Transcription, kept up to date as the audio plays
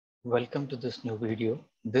Welcome to this new video.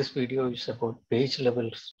 This video is about page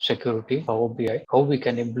level security, Power BI, how we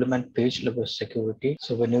can implement page level security.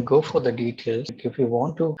 So when you go for the details, if you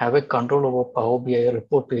want to have a control over Power BI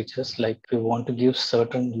report pages, like if you want to give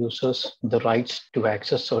certain users the rights to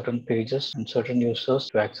access certain pages and certain users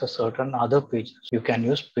to access certain other pages, you can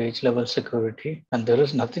use page level security. And there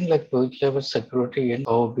is nothing like page level security in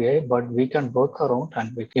Power BI, but we can work around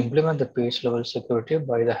and we implement the page level security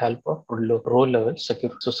by the help of row level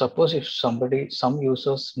security. So suppose if some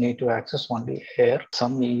users need to access only air,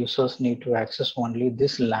 some users need to access only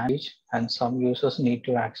this land page, and some users need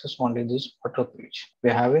to access only this water page.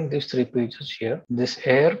 We're having these three pages here. This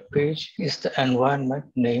air page is the environment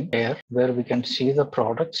name air, where we can see the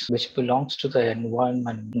products which belongs to the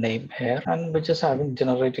environment name air and which is having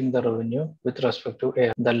generating the revenue with respect to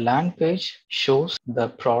air. The land page shows the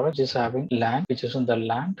product is having land, which is in the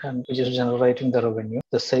land and which is generating the revenue.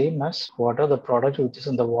 The same as water, the product which is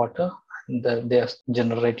in the water, they are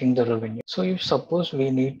generating the revenue. So if suppose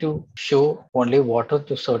we need to show only water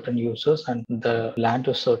to certain users and the land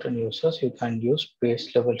to certain users, you can use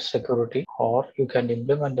page level security, or you can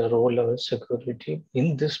implement the row level security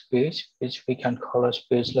in this page, which we can call as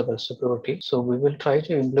page level security. So we will try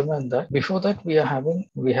to implement that. Before that, we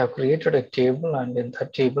have created a table, and in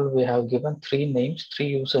that table we have given three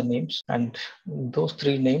user names, and those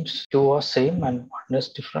three names, two are same and one is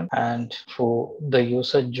different. And for the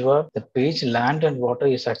user job, the page land and water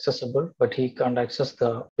is accessible, but he can't access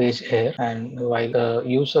the page air. And while the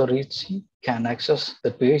user reads, he can access the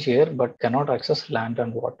page here but cannot access land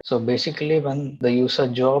and water. So basically, when the user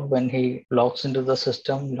job, when he logs into the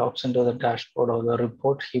system, logs into the dashboard or the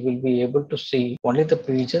report, he will be able to see only the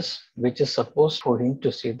pages which is supposed for him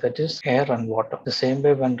to see, that is air and water. The same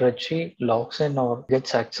way, when Reggie logs in or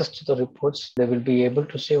gets access to the reports, they will be able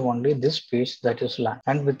to see only this page, that is land.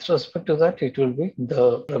 And with respect to that, it will be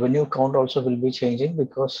the revenue count also will be changing,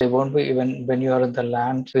 because they won't be, even when you are in the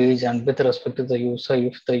land page and with respect to the user,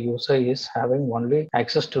 if the user is having only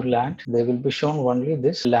access to land, they will be shown only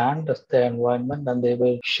this land as the environment, and they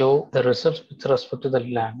will show the results with respect to the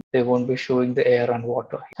land. They won't be showing the air and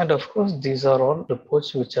water. And of course, these are all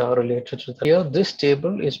reports which are related to that. Here, this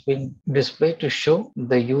table is being displayed to show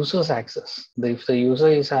the user's access. If the user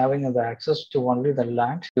is having the access to only the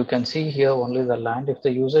land, you can see here only the land. If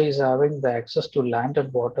the user is having the access to land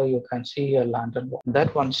and water, you can see here land and water.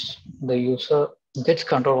 That once the user gets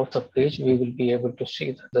control of the page, we will be able to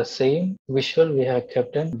see that. The same visual we have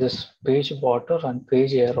kept in this page water and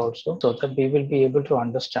page air also, so that we will be able to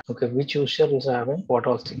understand, okay, which user is having what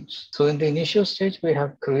all things. So in the initial stage, we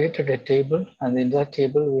have created a table, and in that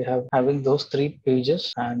table we have having those three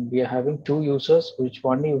pages, and we are having two users, which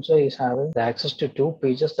one user is having the access to two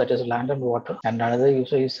pages, that is land and water, and another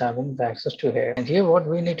user is having the access to air. And here what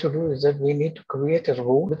we need to do is that we need to create a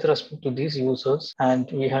role with respect to these users,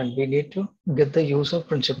 and we need to get the user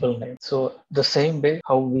principal name. So the same way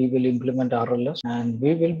how we will implement RLS, and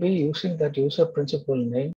we will be using that user principal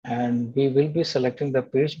name, and we will be selecting the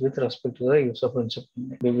page with respect to the user principal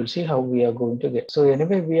name. We will see how we are going to get. So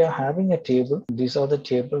anyway, we are having a table. These are the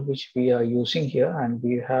table which we are using here, and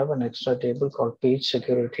we have an extra table called page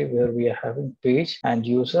security, where we are having page and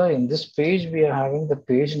user. In this page, we are having the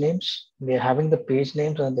page names. We are having the page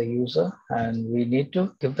names and the user, and we need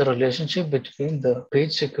to give the relationship between the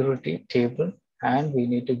page security table, and we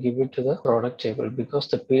need to give it to the product table, because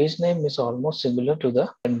the page name is almost similar to the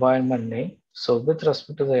environment name. So with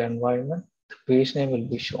respect to the environment, the page name will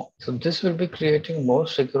be shown. So this will be creating more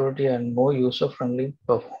security and more user-friendly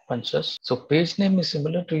performances. So page name is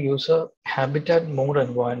similar to user habitat mode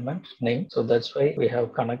environment name. So that's why we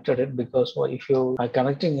have connected it, because if you are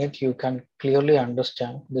connecting it, you can clearly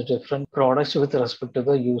understand the different products with respect to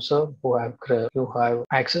the user who have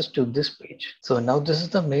access to this page. So now this is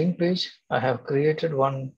the main page. I have created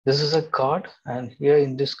one. This is a card, and here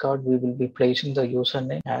in this card we will be placing the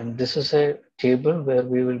username, and this is a table where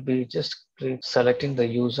we will be just selecting the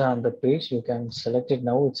user and the page. You can select it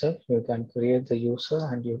now itself. You can create the user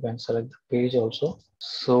and you can select the page also.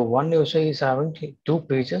 So one user is having two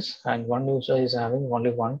pages and one user is having only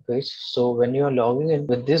one page. So when you are logging in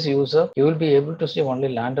with this user, you will be able to see only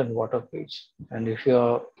land and water page. And if you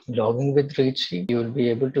are logging with Readsheet, you will be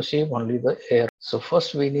able to see only the air. So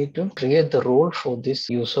first we need to create the role for these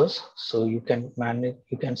users. So you can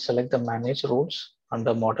select the manage roles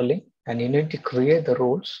under modeling, and you need to create the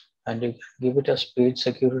roles, and you can give it as page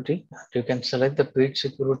security. You can select the page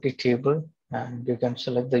security table, and you can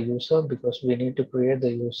select the user, because we need to create the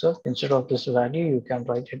user. Instead of this value, you can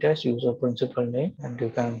write it as user principal name, and you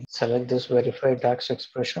can select this verify DAX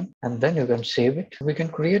expression, and then you can save it. We can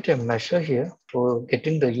create a measure here for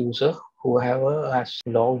getting the user whoever has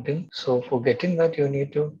logged in. So for getting that, you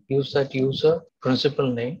need to use that user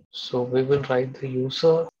principal name. So we will write the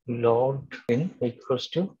user logged in equals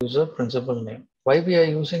to user principal name. Why we are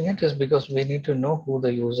using it is because we need to know who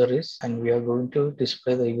the user is, and we are going to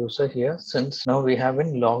display the user here. Since now we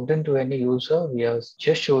haven't logged into any user, we are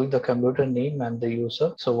just showing the computer name and the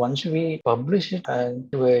user. So once we publish it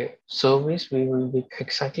to a service, we will be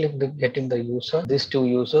exactly getting the user. These two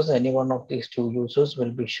users, any one of these two users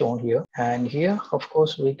will be shown here. And here, of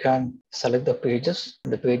course, we can select the pages.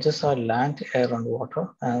 The pages are land, air, and water,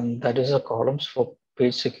 and that is the columns for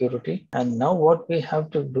page security. And now what we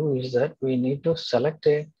have to do is that we need to select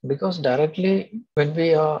because directly when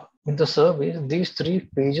we are in the service, these three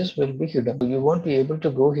pages will be hidden. You won't be able to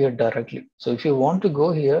go here directly. So if you want to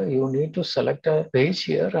go here, you need to select a page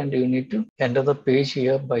here and you need to enter the page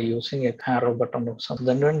here by using a arrow button or something.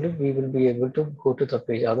 Then only we will be able to go to the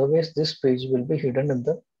page. Otherwise, this page will be hidden in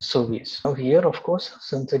the service. Now here, of course,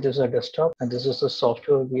 since it is a desktop and this is the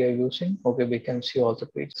software we are using, okay, we can see all the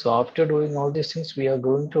pages. So after doing all these things, we are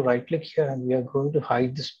going to right click here and we are going to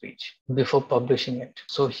hide this page before publishing it.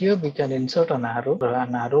 So here we can insert an arrow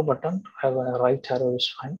button. Have a right arrow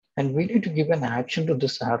is fine. And we need to give an action to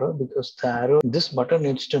this arrow because the arrow, this button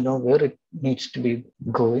needs to know where it needs to be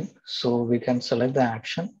going. So we can select the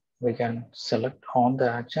action. We can select on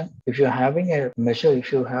the action. If you're having a measure,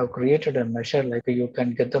 if you have created a measure, like you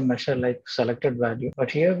can get the measure like selected value.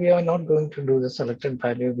 But here we are not going to do the selected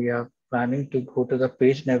value. We are planning to go to the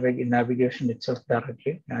page navigation itself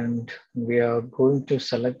directly, and we are going to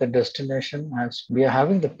select the destination as we are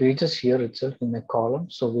having the pages here itself in a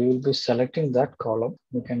column. So we will be selecting that column.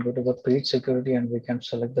 We can go to the page security and we can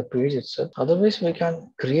select the page itself. Otherwise, we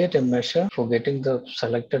can create a measure for getting the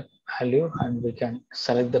selected value and we can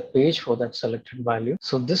select the page for that selected value.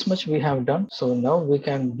 So this much we have done. So now we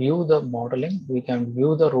can view the modeling, we can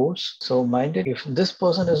view the roles. So mind it, if this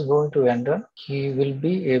person is going to enter, he will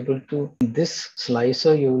be able to, in this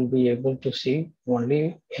slicer, you will be able to see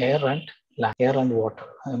only air and water.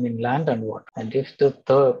 I mean land and water. And if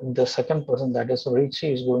the second person, that is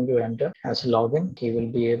Richie, is going to enter as login, he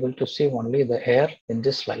will be able to see only the air in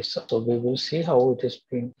this slicer. So we will see how it is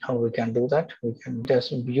being, how we can do that. We can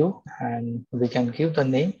just view and we can give the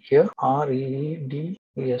name here RED.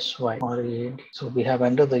 So we have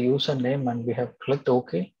entered the username and we have clicked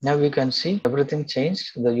OK. Now we can see everything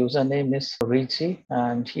changed. The username is Richie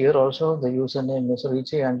and here also the username is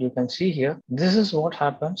Richie, and you can see here this is what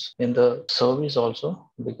happens in the service also,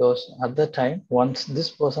 because at the time once this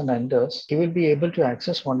person enters, he will be able to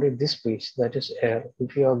access only this page, that is air.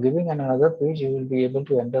 If you are giving another page, you will be able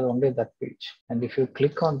to enter only that page. And if you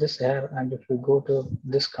click on this air and if you go to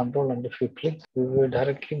this control and if you click, you will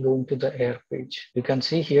directly go into the air page. You can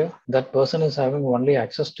see here that person is having only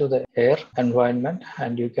access to the air environment,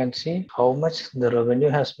 and you can see how much the revenue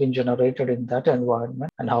has been generated in that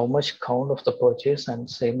environment and how much count of the purchase and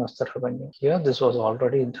same as the revenue. Here this was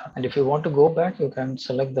already done, and if you want to go back, you can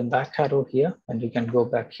select the back arrow here and you can go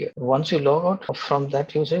back here. Once you log out from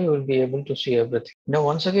that user, you will be able to see everything. Now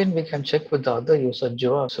once again we can check with the other user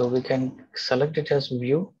Joa, so we can select it as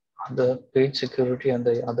view, the page security and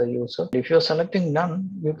the other user. If you're selecting none,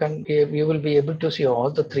 you will be able to see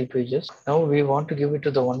all the three pages. Now we want to give it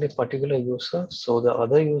to the only particular user. So the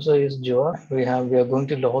other user is Joa. We are going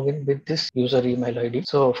to log in with this user email ID.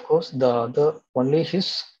 So of course the other, only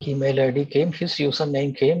his email ID came, his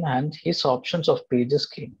username came, and his options of pages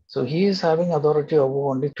came. So he is having authority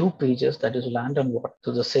over only two pages, that is land and water.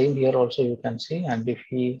 So the same here also you can see, and if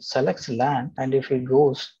he selects land and if he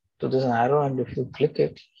goes to this arrow and if you click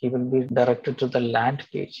it, he will be directed to the land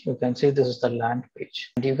page. You can see this is the land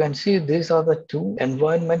page. And you can see these are the two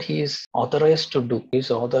environment he is authorized to do. He is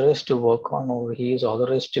authorized to work on, or he is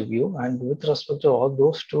authorized to view. And with respect to all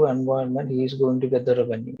those two environment, he is going to get the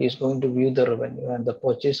revenue. He is going to view the revenue and the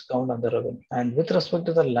purchase count and the revenue. And with respect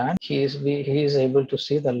to the land, he is able to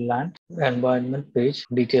see the land environment page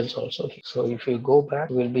details also. So if you go back,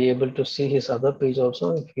 you will be able to see his other page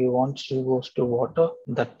also. If he wants to go to water,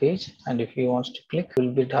 that page, and if he wants to click, he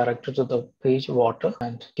will be directed to the page water,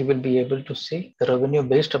 and he will be able to see the revenue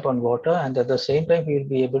based upon water, and at the same time he will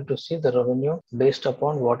be able to see the revenue based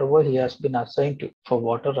upon whatever he has been assigned to for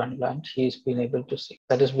water and land. He has been able to see.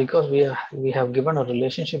 That is because we have given a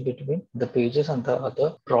relationship between the pages and the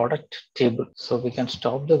other product table. So we can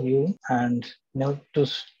stop the viewing, and now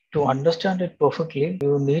to understand it perfectly,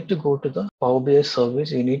 you need to go to the Power BI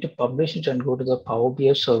service. You need to publish it and go to the Power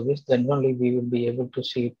BI service. Then only we will be able to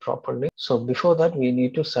see it properly. So before that, we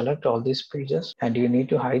need to select all these pages and you need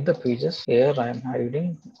to hide the pages. Here I am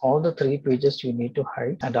hiding all the three pages you need to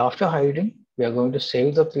hide. And after hiding, We are going to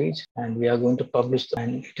save the page and we are going to publish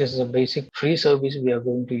and it is a basic free service. We are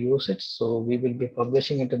going to use it. So we will be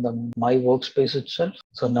publishing it in the my workspace itself.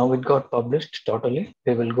 So now it got published totally.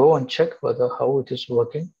 We will go and check whether how it is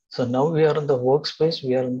working. So now we are in the workspace,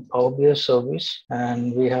 we are in Power BI service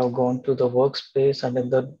and we have gone to the workspace, and in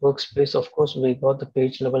the workspace, of course, we got the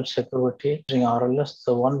page level security using RLS,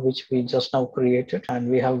 the one which we just now created,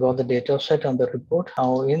 and we have got the data set and the report.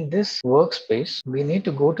 Now in this workspace, we need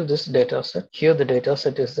to go to this data set. Here the data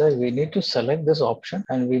set is there. We need to select this option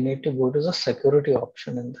and we need to go to the security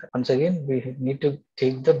option in there. Once again, we need to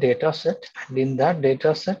take the data set, and in that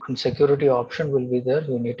data set, security option will be there.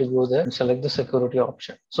 You need to go there and select the security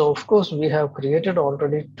option. So of course, we have created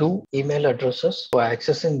already 2 email addresses for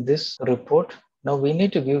accessing this report. Now we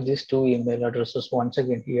need to give these 2 email addresses once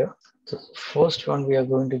again here. The first one we are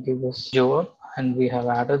going to give is Joab, and we have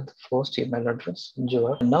added the first email address,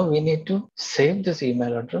 Joab. Now we need to save this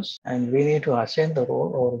email address and we need to assign the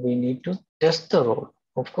role, or we need to test the role.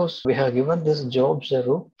 Of course, we have given this job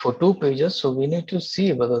 0 for 2 pages. So we need to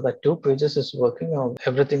see whether that 2 pages is working or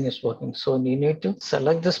everything is working. So you need to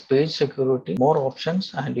select this page security, more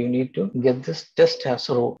options, and you need to get this test as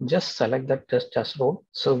role. Just select that test as role.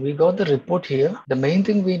 So we got the report here. The main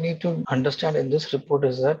thing we need to understand in this report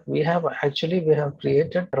is that we have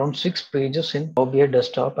created around 6 pages in Power BI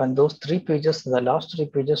desktop, and those 3 pages, the last 3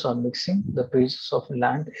 pages are missing. The pages of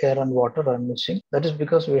land, air, and water are missing. That is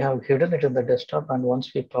because we have hidden it in the desktop, and once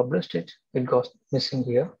we published it, it got missing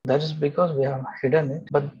here. That is because we have hidden it.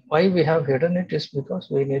 But why we have hidden it is because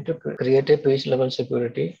we need to create a page level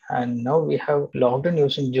security, and now we have logged in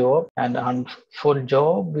using job, and for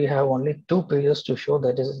job we have only 2 pages to show,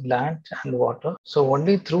 that is land and water. So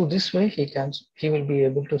only through this way he will be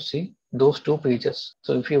able to see those 2 pages.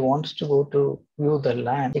 So if he wants to go to view the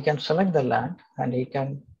land, he can select the land and he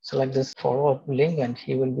can select this follow-up link and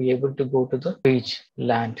he will be able to go to the page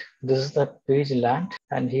land. This is the page land,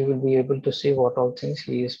 and he will be able to see what all things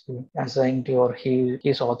he is assigned to, or he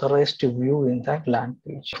is authorized to view in that land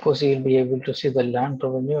page. Of course, he will be able to see the land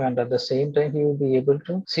revenue, and at the same time he will be able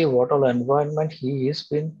to see what all environment he is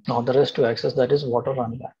been authorized to access, that is water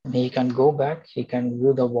and land. And he can go back, he can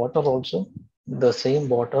view the water also, the same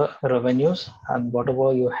water revenues and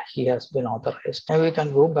whatever he has been authorized. And we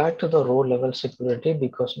can go back to the row level security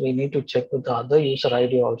because we need to check with the other user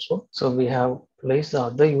ID also. So we have placed the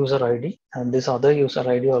other user ID, and this other user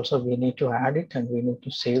ID also we need to add it, and we need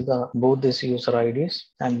to save both these user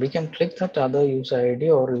IDs, and we can click that other user ID,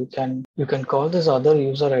 or you can call this other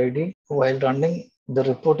user ID while running the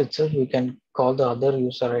report itself. We can call the other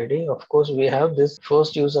user ID. Of course, we have this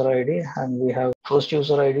first user ID, and we have first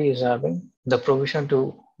user ID is having the provision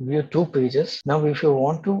to view 2 pages. Now, if you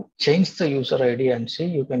want to change the user ID and see,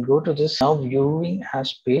 you can go to this now viewing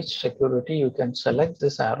as page security. You can select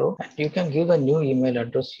this arrow and you can give the new email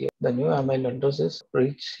address here. The new email address is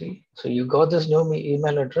Richie. So you got this new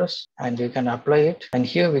email address and you can apply it. And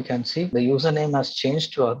here we can see the username has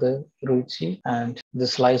changed to other Richie, and the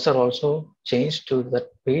slicer also changed to that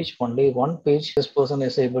page. Only one page this person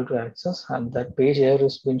is able to access, and that page here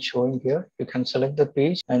is been showing here. You can select the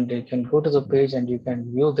page and you can go to the page and you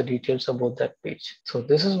can view the details about that page. So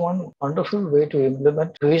this is one wonderful way to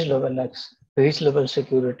implement page level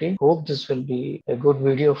security. Hope this will be a good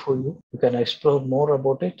video for you. You can explore more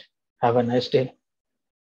about it. Have a nice day.